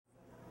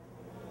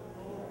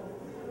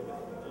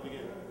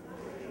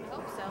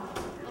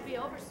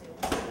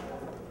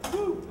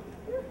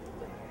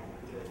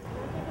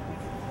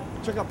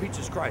Check out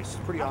Peaches Christ.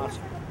 It's pretty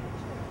awesome.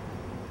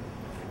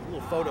 A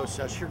little photo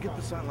session. Here, get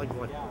this on like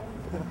what?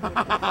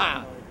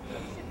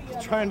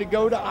 Trying to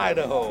go to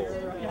Idaho,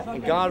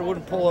 and God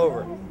wouldn't pull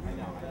over.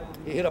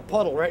 He hit a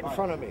puddle right in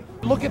front of me.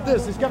 Look at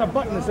this. He's got a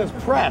button that says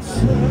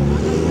press.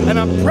 And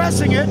I'm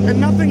pressing it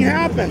and nothing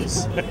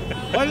happens.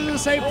 Why does it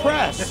say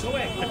press?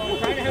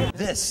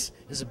 This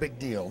is a big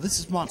deal. This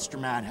is Monster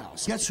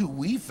Madhouse. Guess who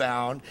we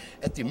found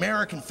at the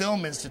American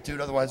Film Institute,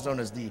 otherwise known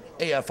as the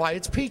AFI?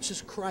 It's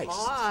Peaches Christ.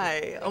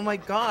 Hi. Oh my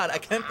God. I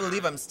can't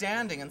believe I'm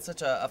standing in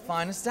such a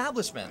fine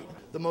establishment.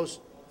 The most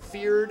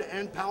feared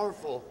and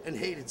powerful and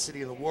hated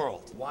city in the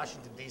world,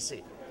 Washington,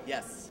 D.C.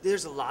 Yes.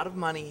 There's a lot of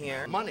money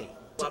here. Money.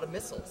 A lot of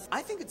missiles.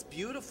 I think it's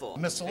beautiful.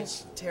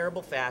 Missiles? And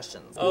terrible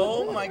fashions.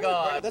 Oh my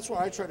God. That's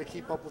why I try to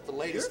keep up with the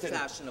latest. You're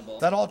fashionable.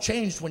 That all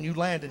changed when you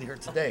landed here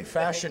today.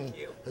 Fashion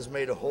has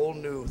made a whole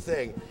new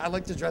thing. I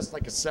like to dress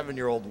like a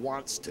 7-year-old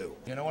wants to.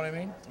 You know what I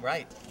mean?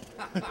 Right.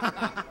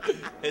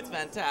 It's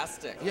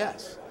fantastic.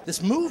 Yes.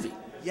 This movie.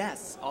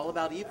 Yes, all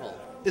about evil.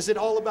 Is it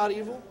all about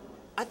evil?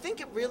 I think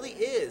it really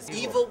is.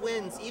 Evil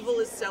wins. Evil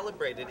is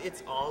celebrated.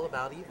 It's all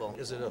about evil.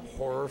 Is it a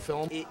horror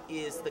film? It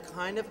is the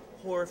kind of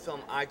horror film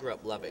I grew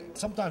up loving.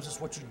 Sometimes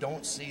it's what you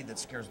don't see that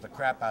scares the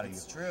crap out of you.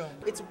 It's true.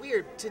 It's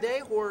weird. Today,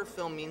 horror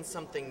film means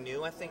something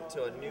new, I think,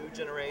 to a new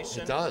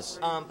generation. It does.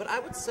 But I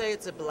would say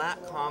it's a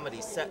black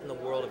comedy set in the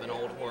world of an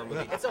old horror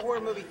movie. It's a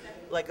horror movie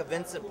like a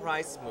Vincent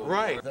Price movie.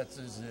 Right.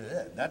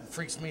 That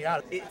freaks me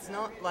out. It's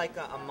not like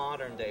a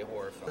modern day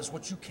horror film. It's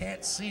what you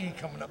can't see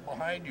coming up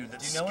behind you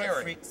that's Do you know scary.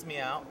 what freaks me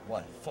out?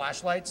 What?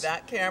 Flashlights?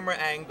 That camera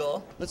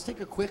angle. Let's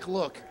take a quick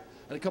look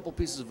at a couple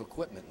pieces of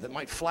equipment that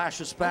might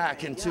flash us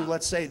back into,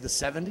 let's say, the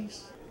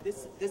 70s.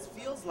 This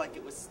feels like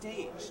it was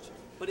staged,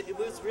 but it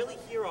was really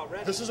here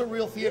already. This is a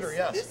real theater,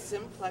 yes. This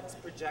simplex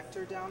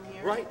projector down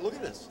here. Right, look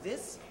at this.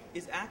 This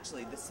is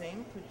actually the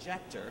same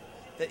projector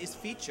that is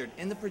featured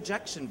in the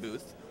projection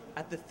booth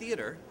at the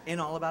theater in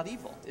All About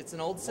Evil. It's an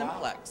old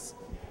simplex.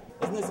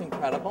 Isn't this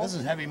incredible? This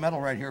is heavy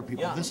metal right here,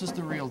 people. Yeah. This is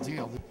the real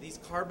deal. These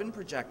carbon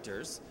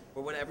projectors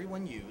were what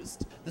everyone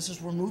used. This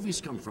is where movies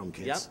come from,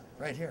 kids. Yep.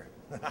 Right here.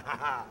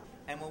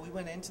 And when we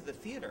went into the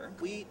theater,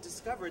 we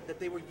discovered that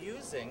they were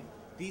using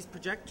these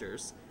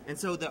projectors, and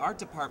so the art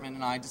department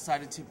and I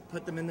decided to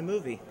put them in the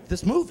movie.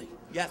 This movie?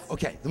 Yes.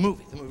 Okay, the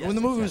movie. Yes, When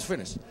the movie was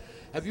finished,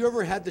 have you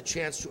ever had the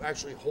chance to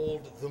actually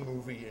hold the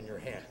movie in your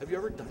hand? Have you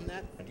ever done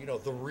that? You know,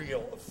 the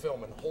reel of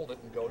film and hold it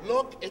and go,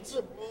 look, it's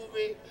a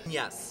movie.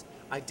 Yes.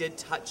 I did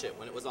touch it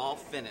when it was all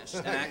finished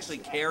and actually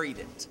carried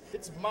it.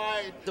 It's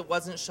mine. It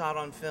wasn't shot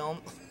on film.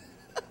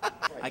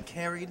 I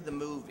carried the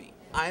movie.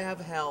 I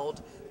have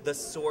held the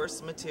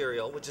source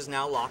material, which is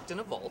now locked in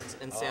a vault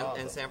in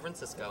San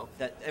Francisco,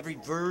 that every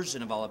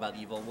version of All About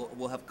Evil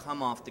will have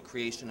come off the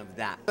creation of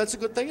that. That's a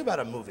good thing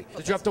about a movie.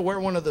 Did you have to wear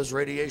one of those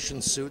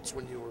radiation suits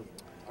when you were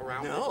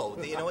around? No,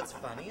 you know what's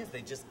funny is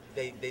they just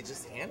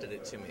handed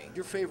it to me.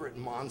 Your favorite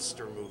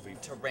monster movie?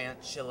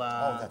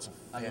 Tarantula. Oh, that's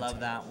I love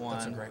that one.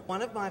 That's a great one.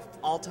 One of my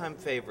all-time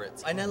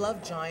favorites. And I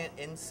love giant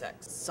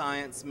insects.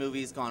 Science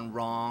movies gone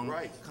wrong.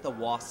 Right. The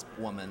Wasp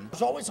Woman.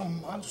 There's always a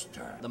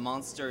monster. The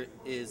monster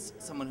is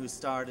someone who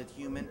started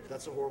human.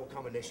 That's a horrible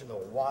combination, though.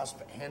 A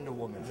wasp and a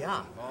woman.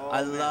 Yeah. Oh,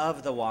 I man.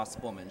 love the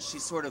Wasp Woman. She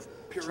sort of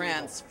Pure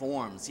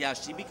transforms. Yeah,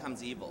 she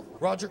becomes evil.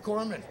 Roger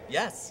Corman.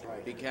 Yes.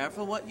 Right. Be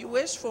careful what you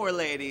wish for,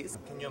 ladies.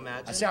 Can you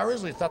imagine? See, I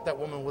originally thought that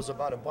woman was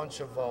about a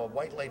bunch of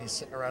white ladies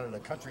sitting around in a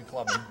country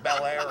club in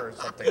Bel Air or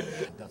something.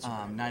 That's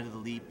Night of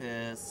the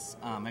Lepus.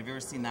 Have you ever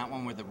seen that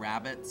one where the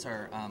rabbits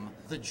are...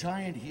 the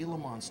giant Gila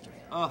monster.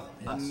 Oh,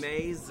 Yes.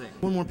 amazing.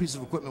 One more piece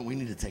of equipment we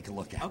need to take a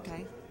look at.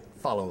 Okay.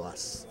 Follow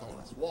us. Follow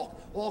us.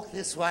 Walk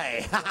this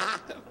way.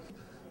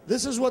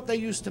 This is what they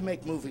used to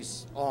make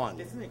movies on.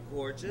 Isn't it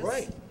gorgeous?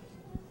 Right.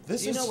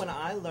 This You is. know, when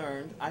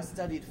I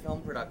studied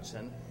film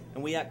production,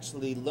 and we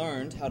actually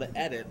learned how to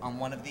edit on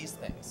one of these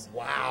things.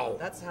 Wow.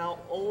 That's how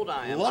old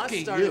I am. Lucky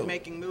I started you.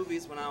 making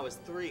movies when I was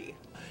 3.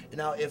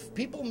 Now, if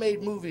people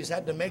made movies,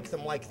 had to make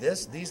them like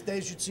this, these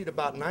days you'd see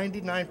about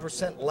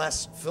 99%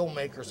 less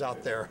filmmakers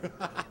out there.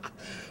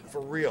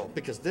 For real.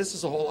 Because this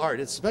is a whole art,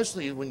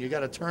 especially when you got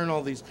to turn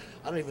all these,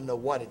 I don't even know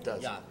what it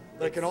does. Yeah.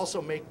 But it can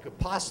also make a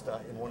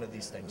pasta in one of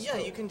these things. Yeah,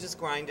 too. you can just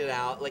grind it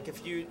out. Like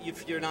if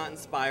you're not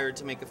inspired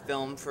to make a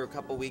film for a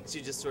couple weeks,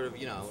 you just sort of,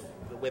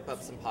 whip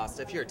up some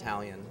pasta if you're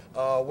Italian.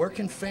 Where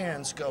can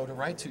fans go to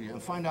write to you and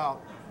find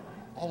out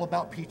all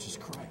about Peaches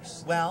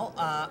Christ? Well,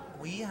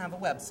 we have a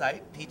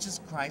website,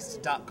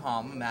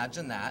 peacheschrist.com,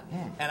 imagine that.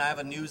 And I have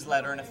a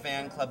newsletter and a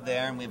fan club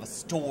there, and we have a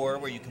store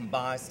where you can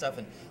buy stuff,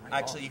 and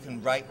actually you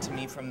can write to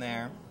me from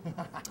there.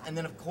 And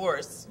then, of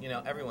course,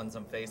 everyone's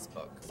on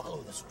Facebook.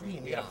 Follow the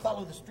stream. You gotta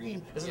follow the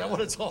stream. Isn't that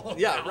what it's all about?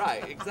 Yeah,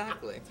 right,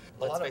 exactly.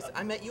 Let's lot of- face it,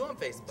 I met you on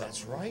Facebook.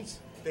 That's right.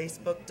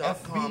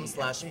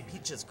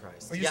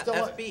 Facebook.com/peacheschrist. Are you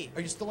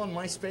Are you still on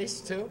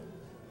MySpace too?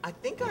 I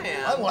think I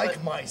am. I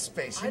like but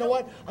MySpace. I You know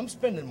don't- what? I'm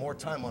spending more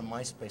time on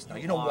MySpace now.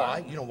 You You know are?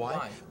 why? You know why?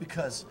 Why?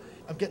 Because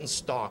I'm getting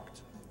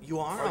stalked. You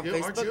are Are on you?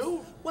 Facebook? Aren't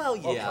you? Well,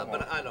 Oh, yeah, come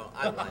but on.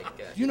 I like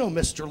it. You know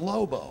Mr.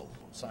 Lobo,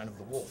 sign of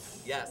the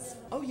wolf. Yes.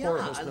 Oh yeah,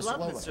 Horror host I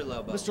love Mr.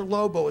 Lobo. Mr.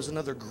 Lobo is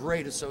another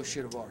great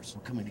associate of ours.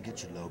 We're coming to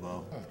get you,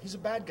 Lobo. He's a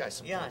bad guy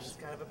sometimes. Yeah, he's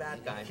kind of a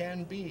bad guy.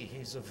 Can be.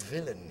 He's a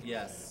villain.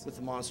 Yes. With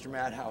the Monster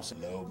Madhouse.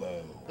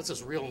 Lobo. That's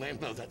his real name,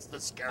 though. That's the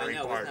scary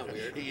I know, part. isn't that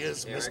weird? He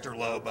is Eric Mr.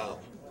 Lobo.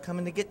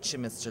 Coming to get you,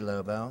 Mr.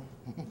 Lobo.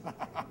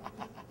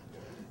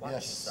 Watch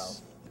Yes.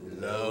 yourself.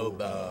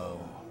 Lobo.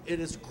 It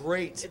is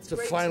great It's to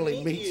great to finally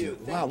meet meet you. you.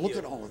 Thank Wow, look you.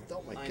 at all of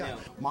Oh, my I God. know.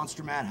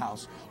 Monster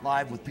Madhouse,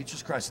 live with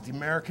Peaches Christ at the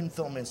American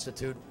Film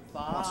Institute.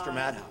 Monster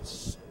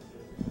Madhouse.